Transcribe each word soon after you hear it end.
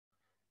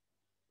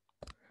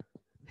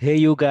Hey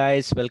you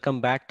guys,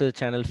 welcome back to the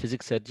channel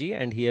PHYSICSSIRJEE,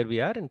 and here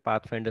we are in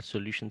Pathfinder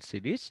Solutions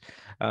series.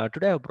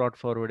 Today I've brought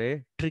forward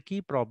a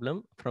tricky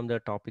problem from the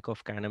topic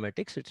of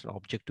kinematics. It's an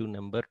objective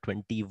number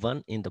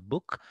 21 in the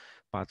book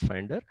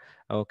Pathfinder.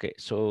 Okay,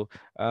 so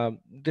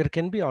there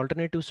can be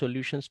alternative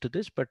solutions to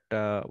this, but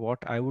what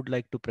I would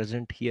like to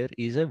present here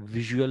is a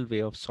visual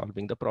way of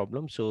solving the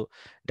problem. So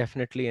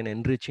definitely an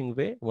enriching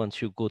way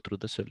once you go through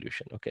the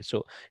solution. Okay,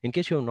 so in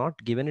case you have not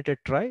given it a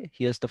try,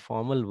 here's the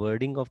formal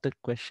wording of the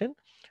question.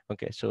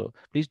 Okay, so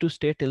please do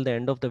stay till the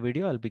end of the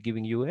video. I'll be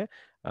giving you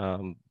a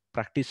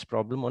practice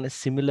problem on a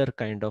similar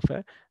kind of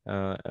a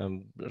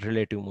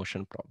relative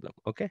motion problem.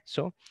 Okay,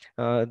 so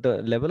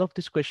the level of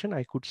this question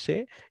I could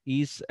say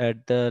is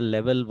at the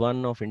level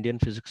 1 of Indian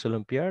Physics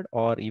Olympiad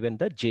or even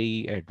the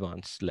JEE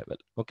advanced level.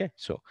 Okay,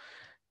 so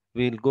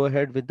we'll go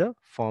ahead with the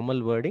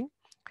formal wording.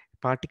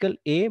 Particle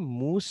A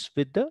moves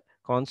with the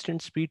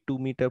constant speed 2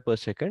 meter per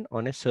second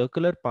on a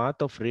circular path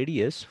of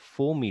radius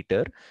 4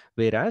 meter,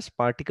 whereas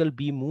particle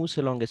B moves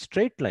along a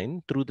straight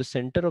line through the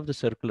center of the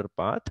circular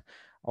path,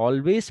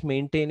 always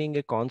maintaining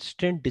a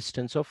constant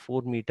distance of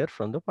 4 meter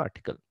from the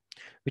particle.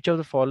 Which of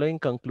the following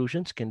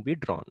conclusions can be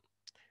drawn?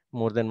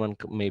 More than one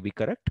may be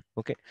correct.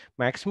 Okay,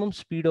 maximum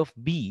speed of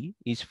B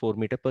is 4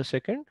 meter per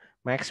second.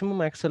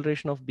 Maximum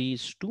acceleration of B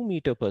is 2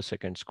 meter per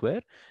second square.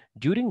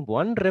 During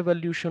one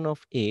revolution of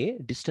A,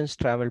 distance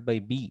traveled by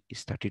B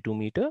is 32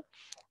 meter,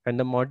 and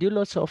the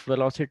modulus of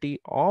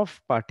velocity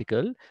of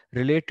particle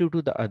relative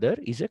to the other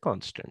is a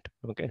constant.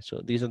 Okay,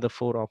 so these are the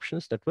four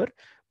options that were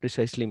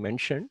precisely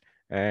mentioned.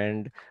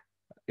 And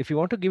if you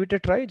want to give it a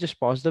try, just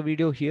pause the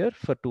video here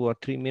for 2 or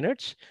 3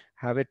 minutes,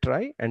 have a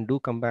try, and do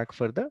come back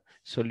for the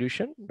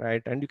solution,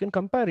 right? And you can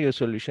compare your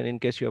solution in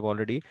case you have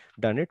already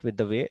done it with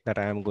the way that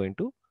I am going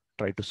to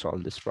try to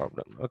solve this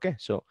problem. Okay,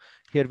 so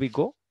here we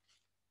go.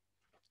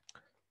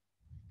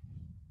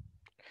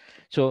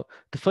 So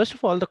the first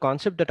of all, the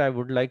concept that I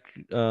would like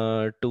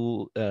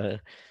to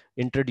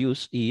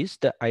introduce is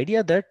the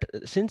idea that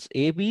since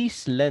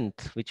AB's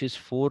length, which is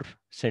 4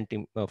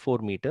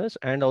 meters,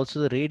 and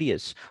also the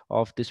radius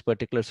of this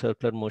particular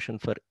circular motion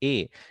for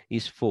A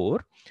is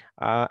 4,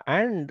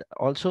 and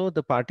also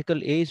the particle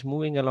A is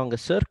moving along a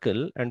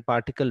circle and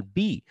particle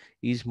B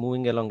is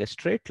moving along a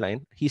straight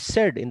line, he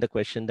said in the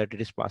question that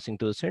it is passing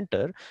to the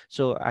center.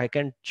 So I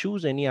can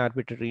choose any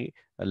arbitrary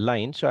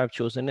line. So I've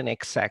chosen an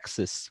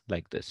x-axis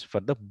like this for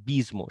the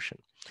B's motion.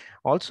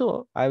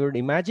 Also, I would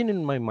imagine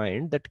in my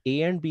mind that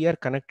A and B are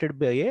connected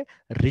by a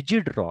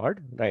rigid rod,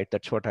 right?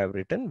 That's what I've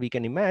written. We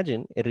can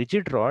imagine a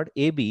rigid rod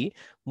AB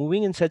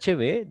moving in such a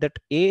way that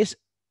A's,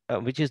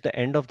 which is the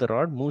end of the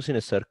rod, moves in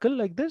a circle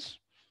like this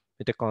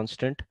with a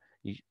constant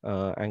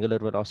angular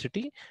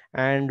velocity,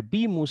 and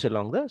B moves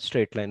along the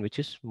straight line, which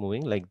is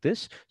moving like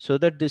this, so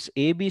that this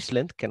AB's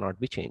length cannot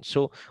be changed.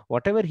 So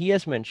whatever he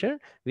has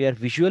mentioned, we are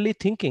visually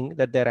thinking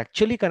that they're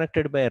actually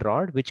connected by a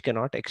rod which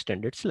cannot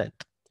extend its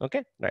length.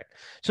 Okay, right.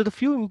 So the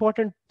few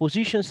important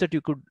positions that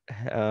you could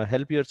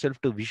help yourself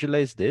to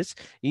visualize this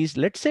is,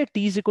 let's say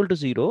t is equal to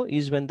 0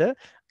 is when the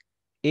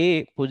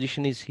A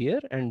position is here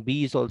and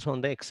B is also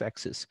on the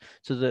x-axis.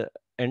 So the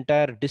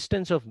entire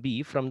distance of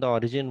B from the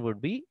origin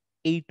would be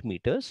 8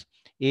 meters.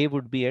 A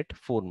would be at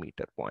 4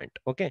 meter point.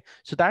 Okay,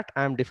 so that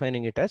I'm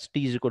defining it as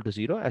t is equal to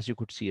 0, as you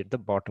could see at the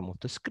bottom of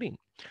the screen.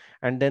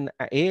 And then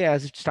A,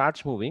 as it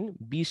starts moving,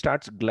 B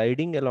starts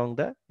gliding along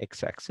the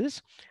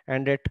x-axis,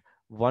 and at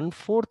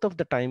 1/4 of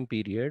the time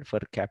period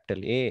for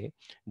capital A,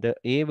 the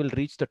A will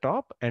reach the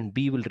top and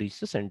B will reach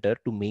the center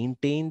to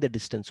maintain the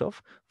distance of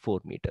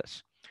 4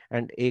 meters.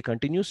 And A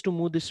continues to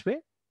move this way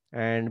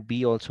and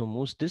B also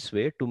moves this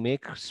way. To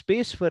make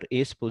space for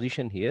A's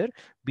position here,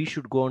 B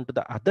should go on to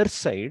the other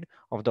side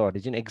of the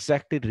origin,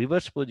 exactly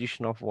reverse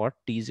position of what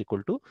t is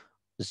equal to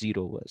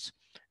 0 was.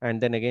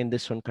 And then again,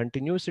 this one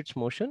continues its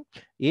motion.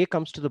 A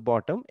comes to the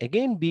bottom,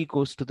 again B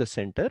goes to the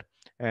center,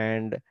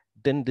 and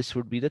then this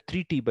would be the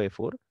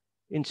 3t/4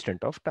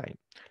 instant of time.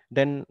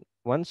 Then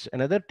once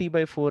another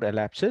t/4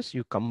 elapses,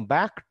 you come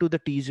back to the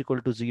t is equal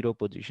to 0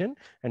 position,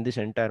 and this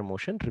entire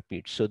motion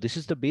repeats. So this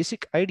is the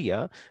basic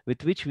idea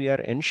with which we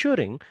are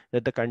ensuring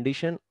that the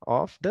condition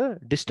of the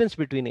distance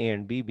between A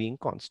and B being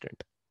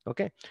constant.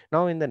 Okay,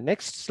 now in the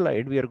next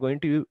slide, we are going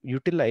to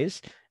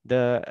utilize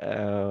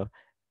the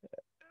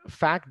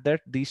fact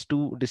that these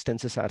two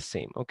distances are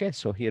same. Okay,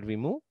 so here we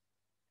move.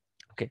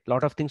 Okay, a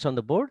lot of things on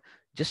the board.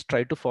 Just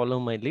try to follow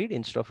my lead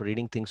instead of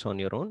reading things on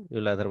your own.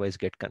 You'll otherwise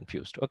get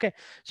confused. Okay,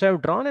 so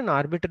I've drawn an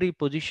arbitrary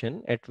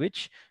position at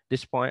which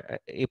this point,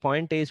 a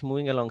point A is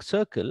moving along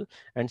circle.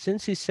 And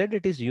since he said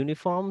it is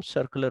uniform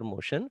circular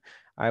motion,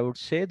 I would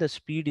say the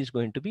speed is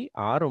going to be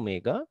r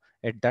omega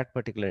at that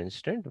particular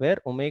instant, where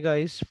omega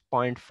is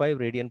 0.5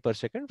 radian per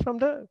second from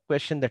the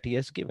question that he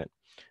has given.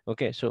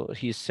 Okay, so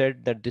he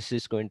said that this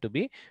is going to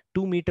be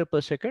 2 meter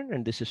per second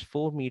and this is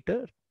 4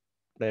 meter,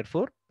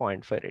 therefore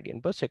 0.5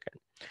 radian per second.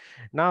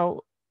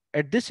 Now,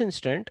 at this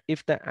instant,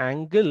 if the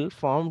angle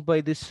formed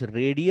by this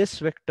radius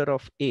vector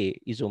of A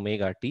is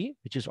omega t,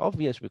 which is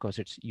obvious because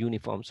it's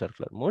uniform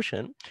circular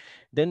motion,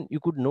 then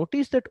you could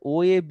notice that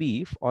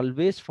OAB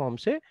always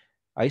forms a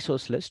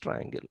isosceles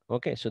triangle.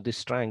 Okay, so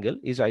this triangle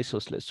is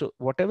isosceles. So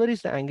whatever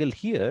is the angle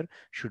here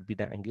should be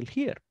the angle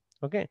here.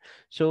 Okay,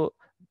 so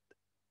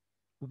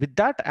with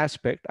that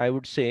aspect, I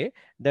would say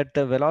that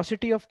the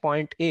velocity of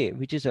point A,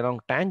 which is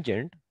along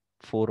tangent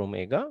 4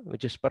 omega,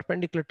 which is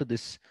perpendicular to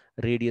this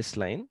radius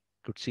line,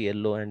 could see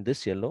yellow and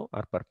this yellow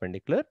are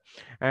perpendicular,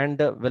 and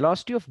the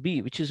velocity of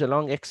B, which is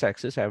along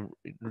x-axis, I've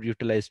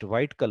utilized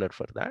white color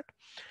for that.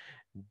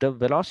 The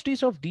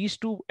velocities of these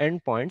two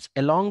endpoints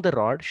along the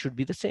rod should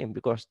be the same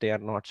because they are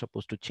not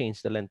supposed to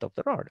change the length of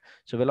the rod.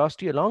 So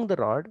velocity along the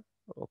rod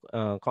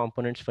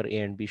components for A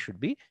and B should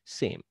be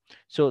same.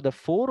 So the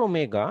 4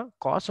 omega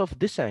cos of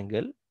this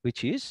angle,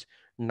 which is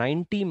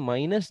 90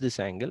 minus this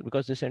angle,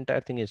 because this entire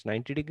thing is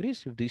 90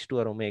 degrees. If these two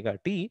are omega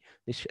t,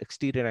 this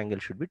exterior angle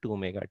should be 2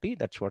 omega t.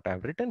 That's what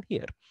I've written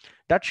here.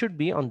 That should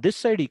be on this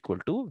side equal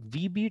to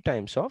VB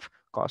times of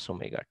cos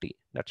omega t.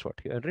 That's what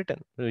you have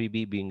written,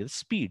 VB being the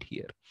speed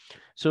here.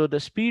 So the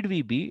speed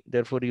VB,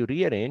 therefore you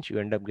rearrange, you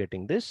end up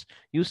getting this.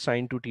 Use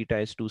sine 2 theta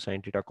is 2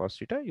 sine theta cos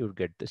theta, you would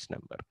get this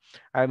number.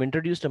 I have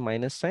introduced a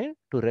minus sign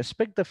to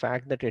respect the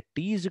fact that at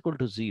t is equal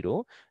to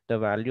 0, the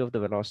value of the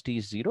velocity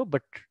is 0,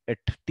 but at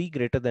t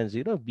greater than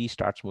 0, B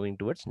starts moving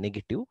towards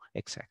negative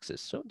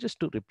x-axis. So just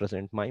to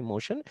represent my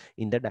motion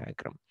in the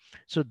diagram.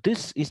 So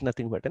this is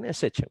nothing but an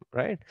SHM,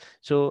 right?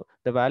 So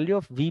the value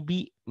of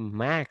VB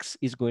max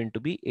is going to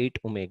be 8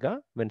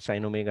 omega when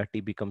sine omega t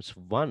becomes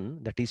 1,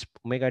 that is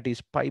omega t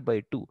is pi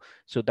by 2.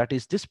 So that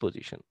is this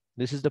position.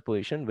 This is the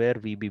position where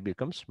VB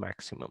becomes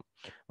maximum.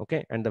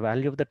 Okay, and the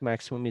value of that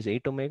maximum is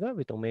 8 omega.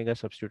 With omega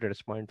substituted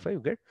as 0.5, you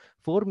get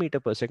 4 meter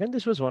per second.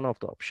 This was one of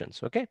the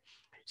options. Okay,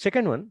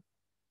 second one,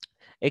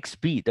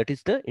 xb, that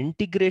is the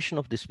integration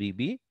of this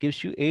vb,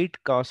 gives you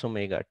 8 cos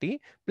omega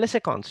t plus a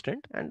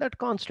constant, and that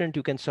constant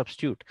you can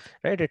substitute,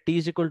 right? At t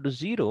is equal to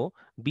 0,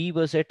 b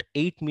was at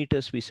 8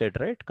 meters, we said,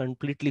 right?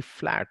 Completely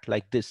flat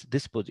like this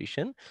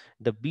position.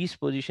 The b's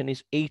position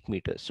is 8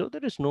 meters, so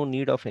there is no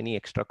need of any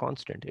extra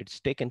constant. It's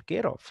taken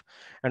care of.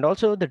 And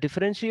also the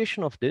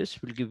differentiation of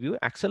this will give you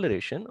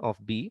acceleration of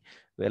b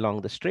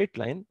along the straight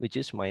line, which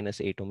is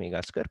minus 8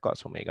 omega square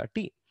cos omega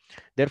t.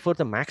 Therefore,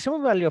 the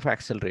maximum value of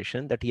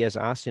acceleration that he has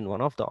asked in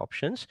one of the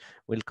options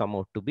will come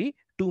out to be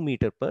 2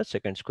 meter per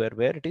second square,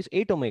 where it is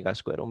 8 omega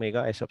square. Omega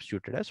I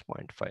substituted as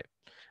 0.5.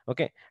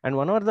 Okay, and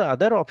one of the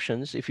other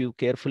options, if you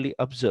carefully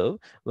observe,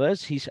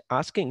 was he's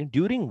asking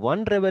during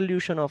one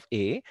revolution of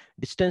A,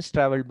 distance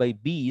traveled by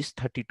B is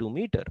 32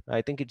 meter.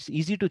 I think it's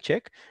easy to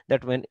check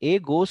that when A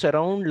goes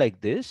around like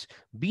this,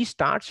 B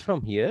starts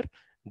from here,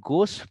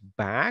 goes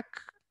back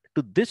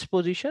to this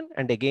position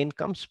and again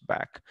comes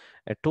back,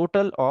 a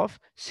total of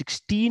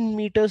 16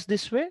 meters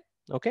this way.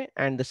 Okay,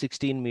 and the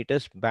 16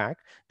 meters back.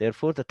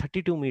 Therefore the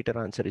 32 meter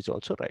answer is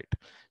also right.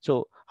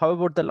 So how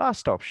about the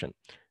last option?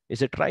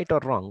 Is it right or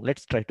wrong?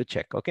 Let's try to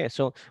check. Okay,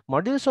 so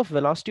modulus of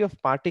velocity of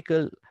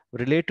particle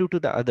relative to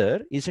the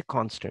other is a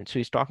constant. So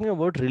he's talking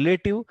about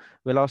relative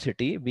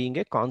velocity being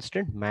a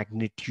constant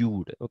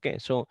magnitude. Okay,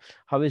 so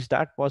how is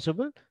that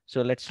possible?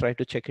 So let's try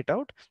to check it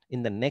out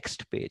in the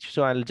next page.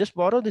 So I'll just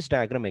borrow this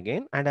diagram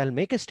again and I'll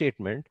make a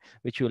statement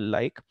which you'll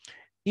like.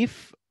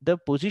 If the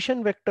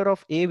position vector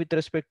of A with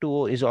respect to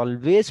O is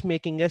always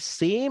making a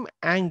same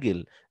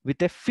angle with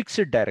a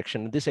fixed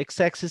direction, this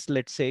x-axis,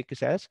 let's say,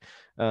 is as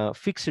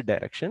fixed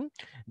direction,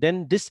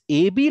 then this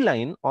AB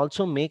line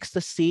also makes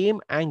the same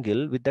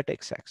angle with that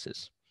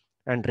x-axis.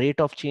 And rate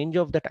of change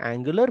of that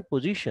angular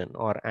position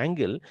or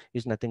angle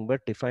is nothing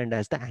but defined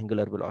as the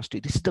angular velocity.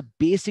 This is the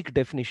basic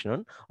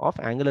definition of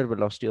angular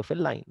velocity of a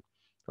line.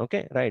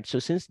 Okay, right. So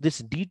since this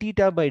d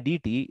theta by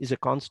dt is a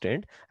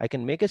constant, I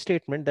can make a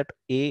statement that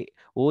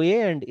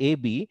OA and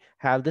AB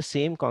have the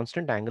same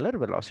constant angular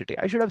velocity.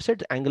 I should have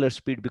said angular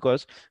speed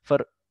because for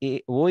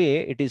OA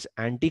it is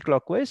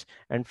anti-clockwise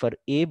and for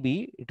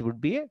AB it would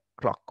be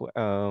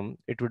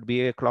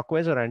a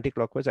clockwise or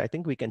anti-clockwise. I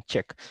think we can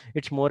check.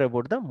 It's more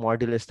about the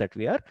modulus that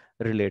we are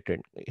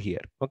related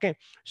here. Okay,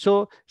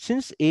 so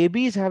since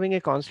AB is having a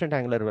constant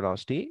angular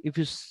velocity, if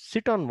you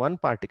sit on one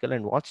particle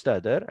and watch the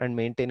other and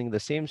maintaining the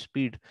same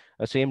speed,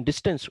 same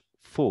distance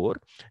 4,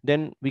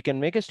 then we can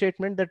make a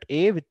statement that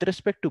A with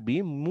respect to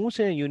B moves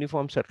in a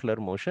uniform circular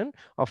motion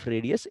of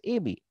radius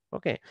AB.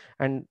 Okay,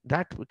 and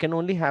that can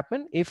only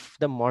happen if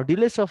the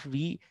modulus of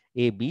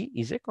VAB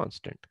is a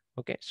constant.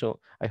 Okay, so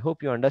I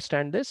hope you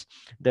understand this.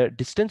 The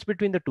distance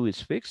between the two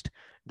is fixed.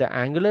 The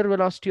angular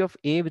velocity of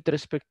A with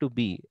respect to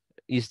B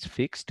is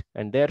fixed,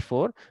 and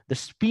therefore the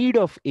speed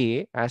of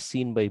A as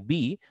seen by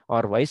B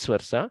or vice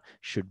versa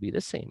should be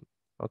the same.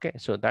 Okay,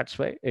 so that's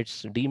why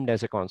it's deemed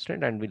as a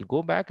constant, and we'll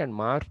go back and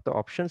mark the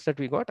options that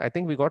we got. I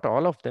think we got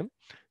all of them.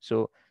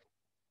 So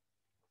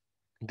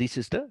this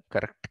is the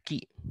correct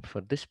key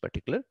for this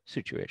particular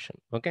situation.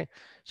 Okay,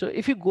 so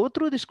if you go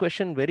through this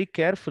question very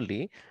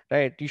carefully,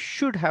 right, you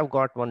should have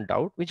got one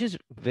doubt which is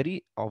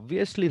very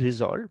obviously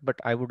resolved, but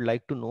I would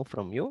like to know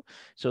from you.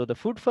 So the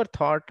food for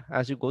thought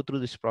as you go through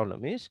this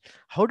problem is,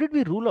 how did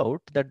we rule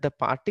out that the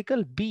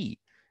particle B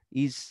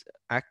is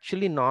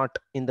actually not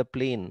in the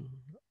plane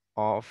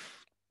of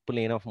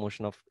plane of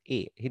motion of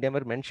A. He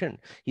never mentioned.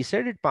 He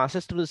said it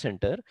passes through the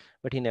center,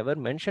 but he never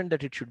mentioned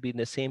that it should be in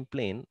the same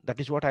plane. That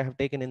is what I have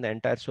taken in the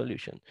entire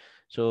solution.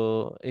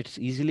 So it's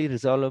easily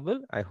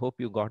resolvable. I hope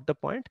you got the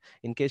point.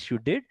 In case you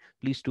did,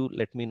 please do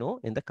let me know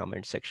in the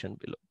comment section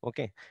below.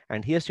 Okay.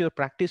 And here's your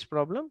practice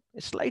problem.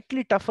 A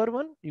slightly tougher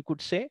one, you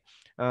could say.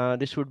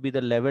 This would be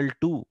the level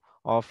 2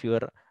 of your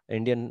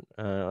Indian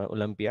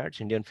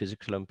Olympiads, Indian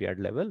Physics Olympiad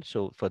level.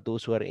 So for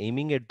those who are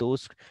aiming at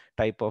those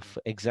type of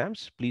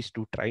exams, please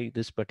do try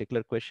this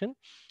particular question.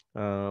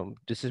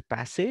 This is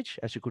passage.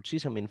 As you could see,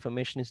 some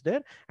information is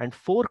there and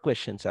 4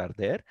 questions are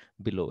there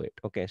below it.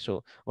 Okay,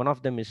 so one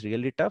of them is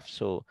really tough.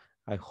 So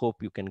I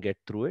hope you can get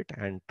through it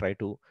and try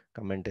to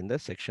comment in the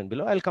section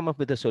below. I'll come up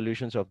with the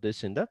solutions of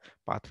this in the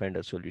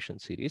Pathfinder solution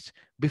series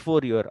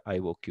before your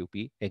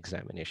IOQP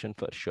examination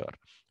for sure.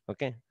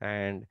 Okay,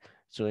 and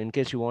so in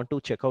case you want to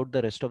check out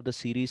the rest of the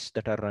series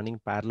that are running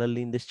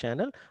parallelly in this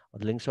channel,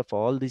 links of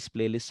all these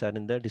playlists are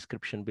in the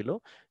description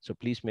below. So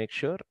please make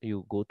sure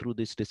you go through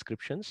these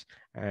descriptions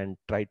and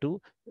try to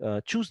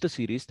choose the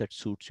series that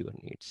suits your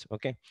needs.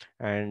 Okay.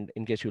 And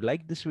in case you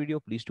like this video,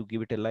 please do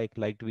give it a like.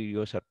 Liked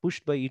videos are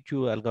pushed by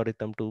YouTube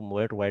algorithm to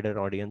more wider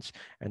audience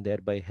and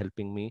thereby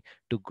helping me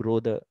to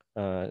grow the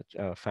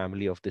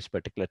family of this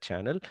particular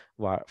channel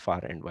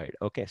far and wide.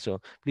 Okay.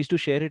 So please do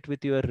share it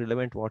with your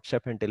relevant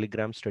WhatsApp and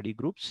Telegram study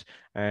groups,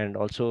 and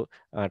also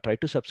try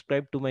to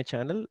subscribe to my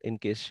channel in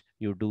case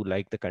you do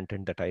like the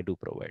content that I do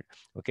provide.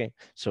 Okay.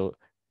 So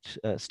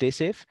stay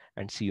safe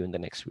and see you in the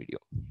next video.